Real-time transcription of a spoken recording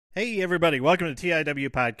Hey everybody, welcome to TIW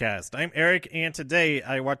Podcast. I'm Eric, and today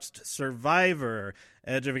I watched Survivor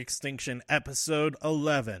Edge of Extinction Episode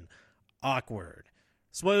 11, Awkward.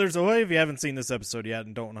 Spoilers ahoy, if you haven't seen this episode yet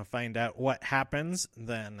and don't want to find out what happens,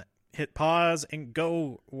 then hit pause and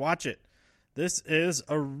go watch it. This is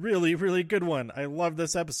a really, really good one. I love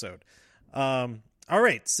this episode.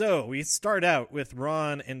 Alright, so we start out with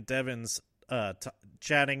Ron and Devin's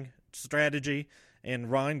chatting strategy,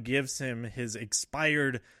 and Ron gives him his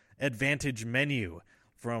expired advantage menu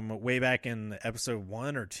from way back in episode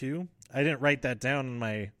 1 or 2. I didn't write that down in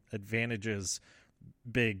my advantages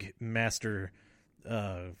big master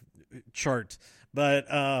chart, but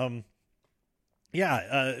Ron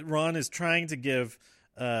is trying to get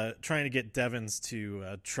Devins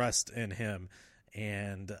to trust in him,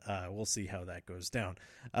 and we'll see how that goes down.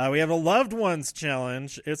 We have a loved ones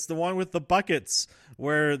challenge. It's the one with the buckets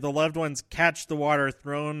where the loved ones catch the water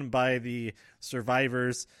thrown by the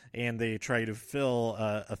survivors, and they try to fill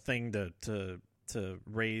a thing to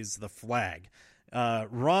raise the flag.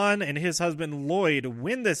 Ron and his husband Lloyd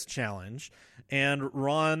win this challenge, and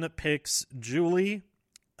Ron picks Julie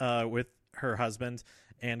with her husband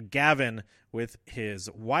and Gavin with his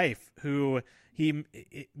wife, who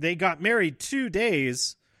they got married 2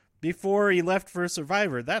 days before he left for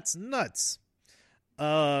Survivor. That's nuts.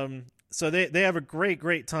 So they have a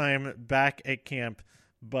great time back at camp,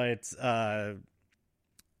 but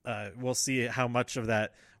we'll see how much of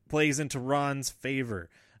that plays into Ron's favor,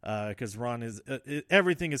 because Ron is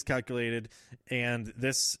everything is calculated, and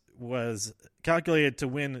this was calculated to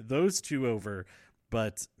win those two over,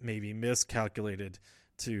 but maybe miscalculated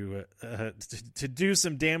to do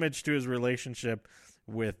some damage to his relationship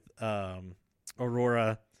with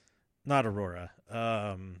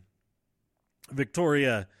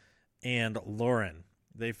Victoria and Lauren.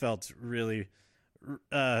 They felt really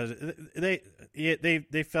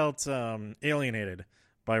they felt alienated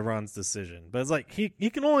by Ron's decision, but it's like he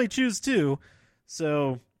can only choose two,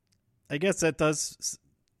 so I guess that does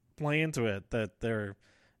play into it, that they're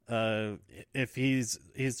if he's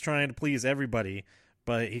trying to please everybody,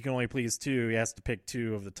 but he can only please two. He has to pick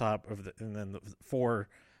two of the top of and then the four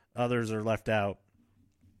others are left out.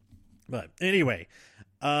 But anyway,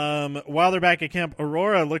 while they're back at camp,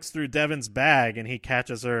 Aurora looks through Devin's bag and he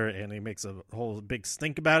catches her, and he makes a whole big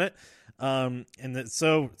stink about it.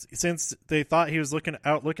 So since they thought he was looking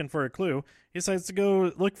for a clue, he decides to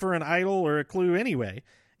go look for an idol or a clue anyway,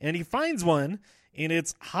 and he finds one, and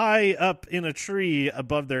it's high up in a tree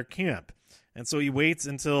above their camp. And so he waits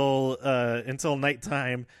until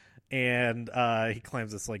nighttime, and he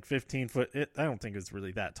climbs this like 15-foot. I don't think it's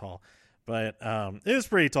really that tall, but it was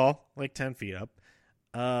pretty tall, like 10 feet up.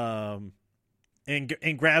 And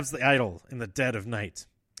grabs the idol in the dead of night.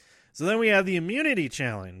 So then we have the immunity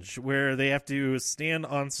challenge, where they have to stand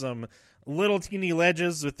on some little teeny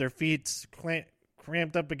ledges with their feet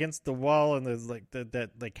cramped up against the wall, and there's like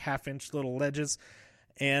that half-inch little ledges.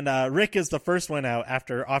 And Rick is the first one out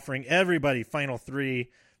after offering everybody final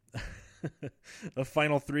three, a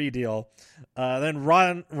final three deal. Then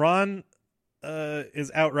Ron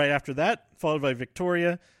is out right after that, followed by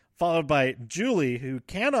Victoria, followed by Julie, who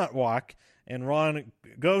cannot walk, and Ron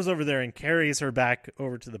goes over there and carries her back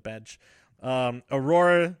over to the bench.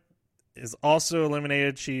 Aurora is also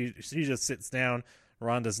eliminated. She just sits down.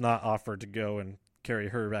 Ron does not offer to go and carry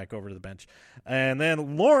her back over to the bench. And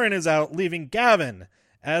then Lauren is out, leaving Gavin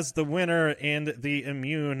as the winner and the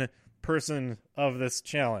immune person of this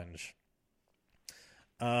challenge.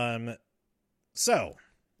 So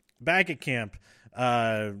back at camp,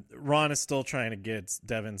 Ron is still trying to get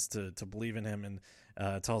Devins to believe in him, and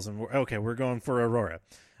tells him, okay, we're going for Aurora.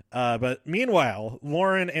 But meanwhile,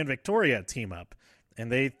 Lauren and Victoria team up,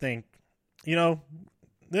 and they think,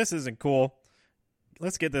 this isn't cool.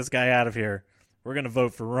 Let's get this guy out of here. We're going to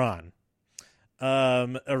vote for Ron.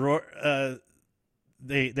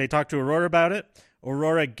 They talk to Aurora about it.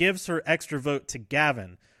 Aurora gives her extra vote to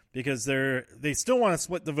Gavin, because they still want to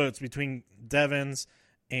split the votes between Devins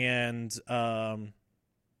and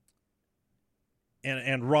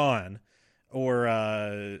Ron,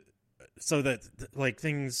 or so that like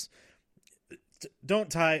things don't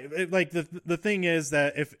tie. Like the thing is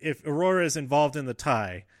that if Aurora is involved in the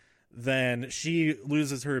tie, then she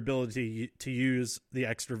loses her ability to use the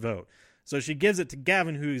extra vote. So she gives it to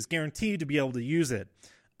Gavin, who is guaranteed to be able to use it,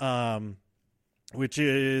 which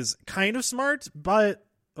is kind of smart. But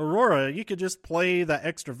Aurora, you could just play that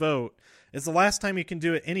extra vote. It's the last time you can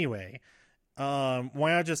do it anyway. Why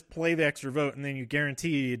not just play the extra vote, and then you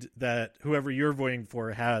guaranteed that whoever you're voting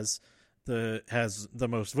for has the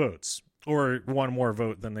most votes, or one more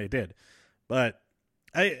vote than they did. But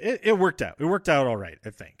it worked out. It worked out all right, I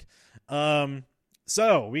think.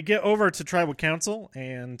 So we get over to tribal council,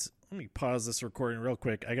 and let me pause this recording real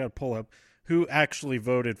quick. I got to pull up who actually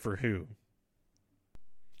voted for who.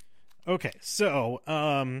 Okay, so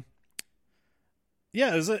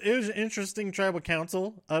yeah, it was an interesting tribal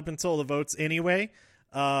council up until the votes anyway.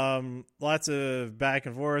 Lots of back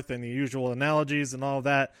and forth and the usual analogies and all of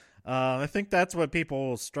that. I think that's what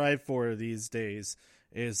people strive for these days,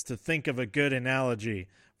 is to think of a good analogy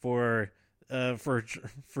for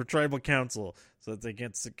tribal council, so that they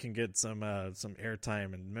can get some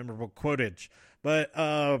airtime and memorable quotage. But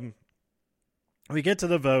we get to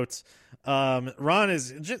the votes. Ron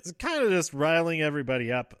is just kind of just riling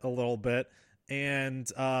everybody up a little bit, and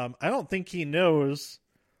I don't think he knows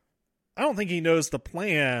the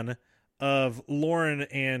plan of Lauren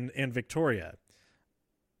and Victoria,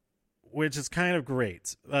 which is kind of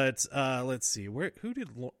great. But let's see, who did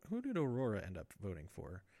Aurora end up voting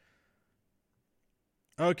for?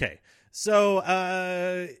 Okay, so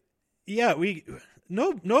yeah,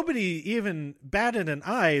 nobody even batted an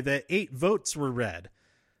eye that 8 votes were read.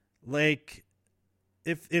 Like,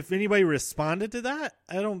 if anybody responded to that,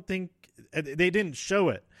 I don't think they didn't show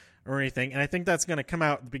it or anything. And I think that's going to come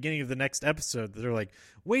out at the beginning of the next episode. They're like,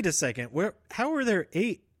 wait a second, how are there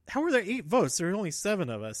 8 votes? There are only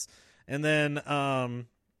 7 of us. And then, a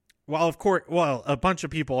bunch of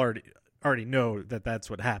people already know that that's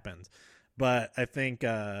what happened. But I think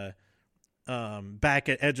back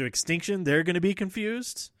at Edge of Extinction, they're going to be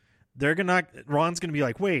confused. Ron's going to be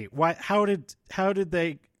like, wait, why? How did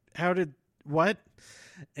what?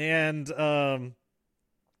 And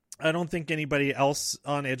I don't think anybody else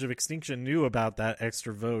on Edge of Extinction knew about that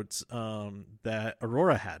extra vote that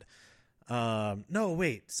Aurora had. No,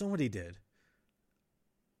 wait, somebody did.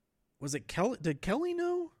 Was it Kelly? Did Kelly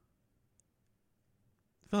know?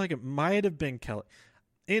 I feel like it might have been Kelly.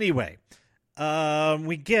 Anyway,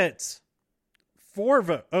 we get 4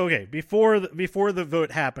 votes. Okay, before the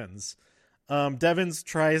vote happens, Devins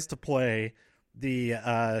tries to play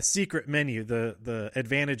the secret menu, the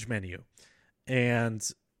advantage menu, and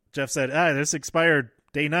Jeff said, this expired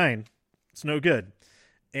day 9. It's no good.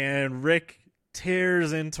 And Rick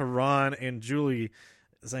tears into Ron and Julie,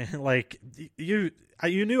 saying, like, you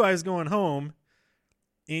knew I was going home,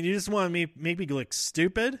 and you just want to make me look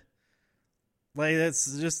stupid? Like,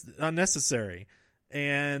 that's just unnecessary.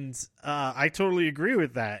 And I totally agree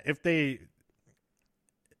with that. If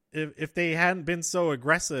they hadn't been so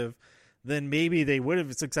aggressive, then maybe they would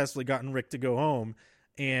have successfully gotten Rick to go home,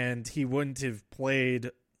 and he wouldn't have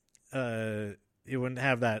played. He wouldn't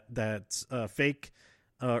have that fake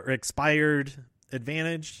or expired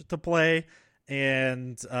advantage to play,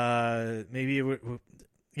 and maybe it would.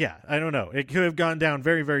 Yeah, I don't know. It could have gone down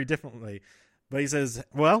very, very differently. But he says,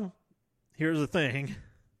 "Well, here's the thing.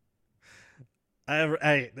 I'm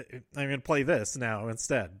going to play this now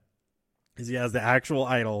instead." Because he has the actual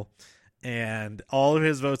idol, and all of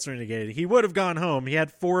his votes are negated. He would have gone home. He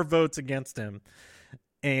had 4 votes against him,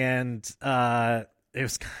 and that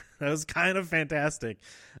was kind of fantastic.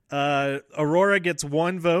 Aurora gets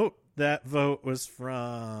 1 vote. That vote was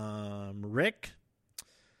from Rick.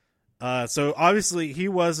 So obviously he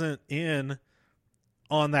wasn't in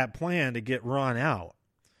on that plan to get Ron out.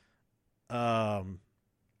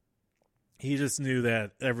 He just knew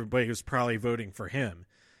that everybody was probably voting for him.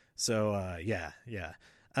 So, yeah.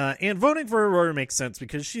 And voting for Aurora makes sense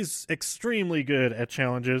because she's extremely good at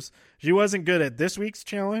challenges. She wasn't good at this week's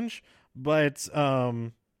challenge, but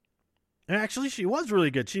actually she was really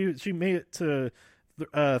good. She made it to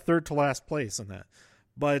third to last place in that.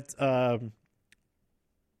 But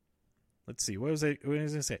let's see. What was I going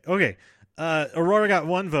to say? Okay. Aurora got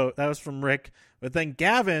 1 vote. That was from Rick. But then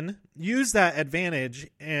Gavin used that advantage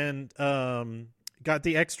and got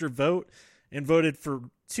the extra vote and voted for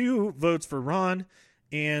 2 votes for Ron.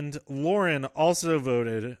 And Lauren also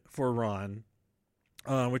voted for Ron,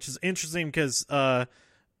 which is interesting because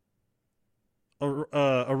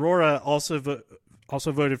Aurora also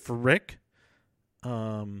voted for Rick.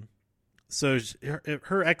 So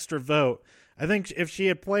her extra vote, I think if she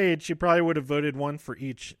had played, she probably would have voted 1 for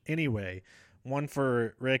each anyway. 1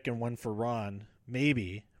 for Rick and 1 for Ron,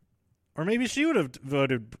 maybe. Or maybe she would have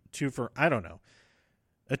voted 2 for, I don't know.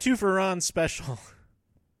 A 2 for Ron special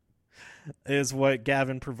is what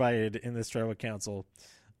Gavin provided in this tribal council.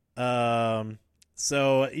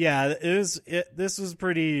 So yeah, this was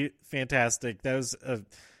pretty fantastic. That was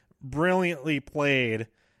brilliantly played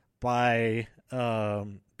by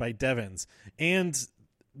Devins. And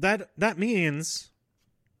that means,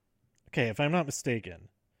 okay, if I'm not mistaken,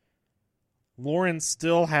 Lauren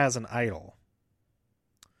still has an idol.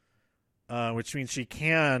 which means she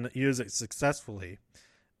can use it successfully.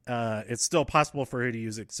 It's still possible for her to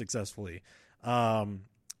use it successfully. And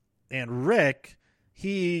Rick,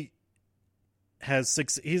 he's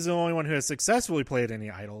the only one who has successfully played any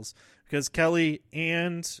idols, because Kelly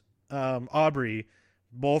and Aubrey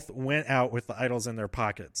both went out with the idols in their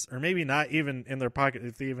pockets, or maybe not even in their pocket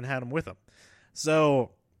if they even had them with them.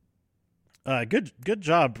 So, good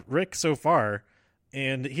job, Rick, so far.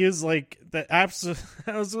 And he is like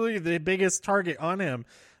absolutely the biggest target on him,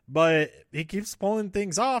 but he keeps pulling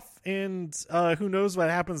things off. And who knows what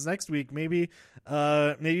happens next week? Maybe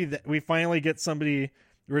we finally get somebody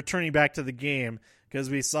returning back to the game, because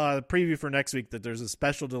we saw the preview for next week that there's a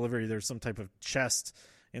special delivery. There's some type of chest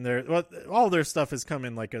in there. Well, all their stuff has come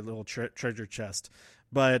in like a little treasure chest,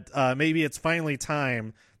 but maybe it's finally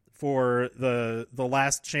time for the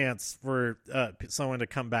last chance for someone to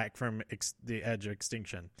come back from the edge of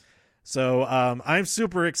extinction. So I'm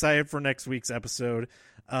super excited for next week's episode.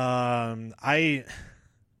 I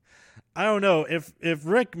don't know if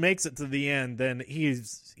Rick makes it to the end, then he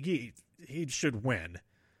should win,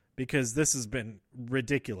 because this has been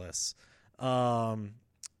ridiculous.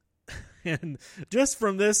 And just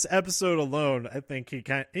from this episode alone, I think he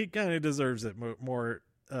kind of deserves it more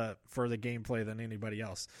for the gameplay than anybody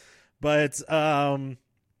else. But yeah,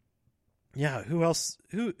 who else?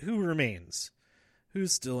 Who remains?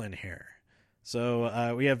 Who's still in here?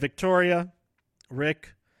 So we have Victoria,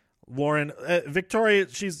 Rick, Lauren. Victoria,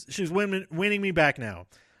 she's winning me back now.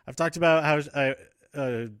 I've talked about how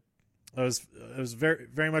I was very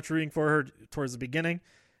very much rooting for her towards the beginning,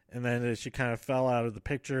 and then she kind of fell out of the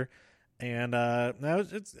picture. And now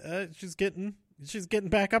she's getting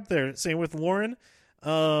back up there. Same with Lauren.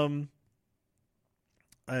 I've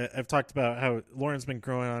talked about how Lauren's been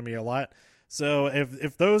growing on me a lot. So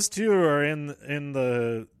if those two are in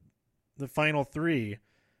the final three,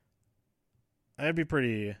 I'd be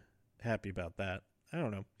pretty happy about that. I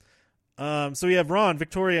don't know. So we have Ron,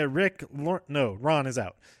 Victoria, Rick, Ron is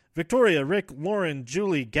out. Victoria, Rick, Lauren,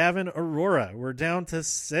 Julie, Gavin, Aurora. We're down to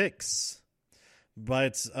 6.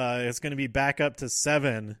 But it's going to be back up to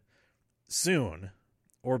 7 soon,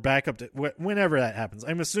 or back up to whenever that happens.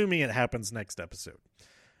 I'm assuming it happens next episode.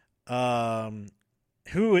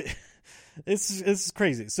 It's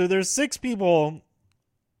crazy. So there's 6 people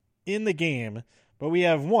in the game, but we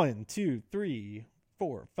have 1, 2, 3,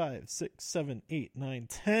 4, 5, 6, 7, 8, 9,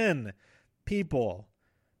 10 people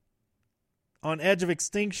on edge of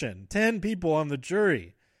extinction. 10 people on the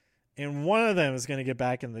jury, and one of them is going to get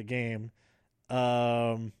back in the game.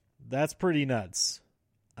 That's pretty nuts.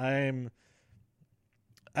 I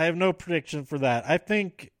have no prediction for that. I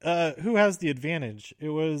think who has the advantage? It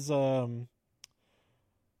was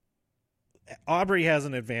Aubrey has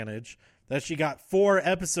an advantage that she got 4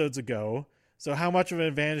 episodes ago. So how much of an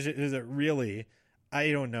advantage is it really?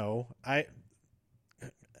 I don't know. I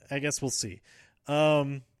guess we'll see.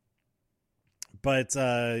 But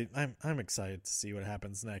I'm excited to see what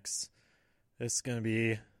happens next. It's gonna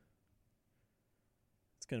be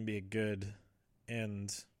a good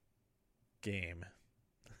end game.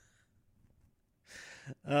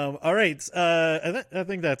 All right. I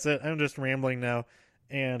think that's it. I'm just rambling now,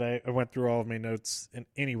 and I went through all of my notes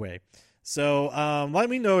anyway. So let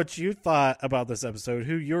me know what you thought about this episode,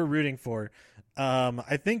 who you're rooting for.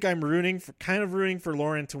 I think I'm rooting for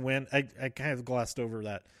Lauren to win. I kind of glossed over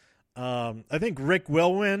that. I think Rick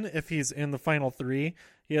will win if he's in the final 3.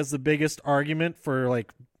 He has the biggest argument for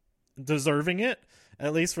like deserving it,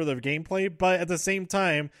 at least for the gameplay. But at the same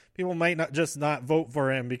time, people might not vote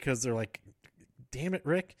for him because they're like, damn it,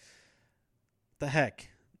 Rick. The heck.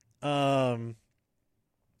 But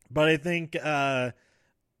I think I'm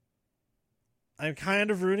kind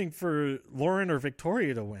of rooting for Lauren or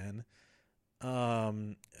Victoria to win.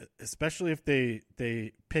 Especially if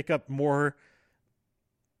they pick up more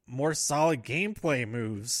solid gameplay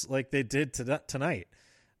moves like they did tonight.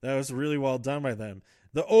 That was really well done by them.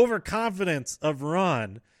 The overconfidence of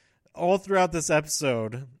Ron all throughout this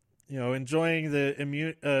episode, enjoying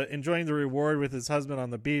the reward with his husband on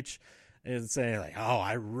the beach and saying like, "Oh,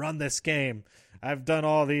 I run this game. I've done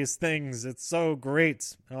all these things. It's so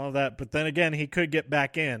great." All that. But then again, he could get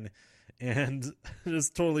back in and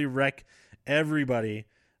just totally wreck everybody.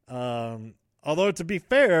 Although to be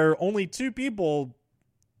fair, only 2 people,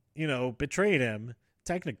 betrayed him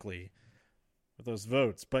technically with those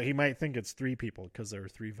votes, but he might think it's 3 people because there were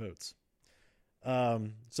 3 votes.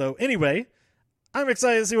 So anyway, I'm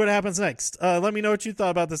excited to see what happens next. Let me know what you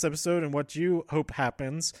thought about this episode and what you hope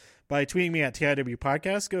happens by tweeting me at TIW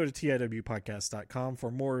Podcast. Go to TIWpodcast.com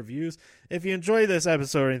for more reviews. If you enjoy this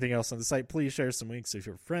episode or anything else on the site, please share some links with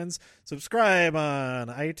your friends. Subscribe on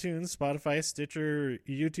iTunes, Spotify, Stitcher,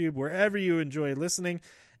 YouTube, wherever you enjoy listening.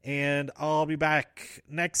 And I'll be back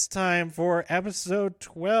next time for episode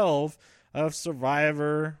 12 of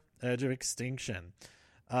Survivor Edge of Extinction.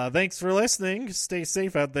 Thanks for listening. Stay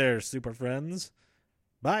safe out there, super friends.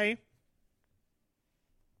 Bye.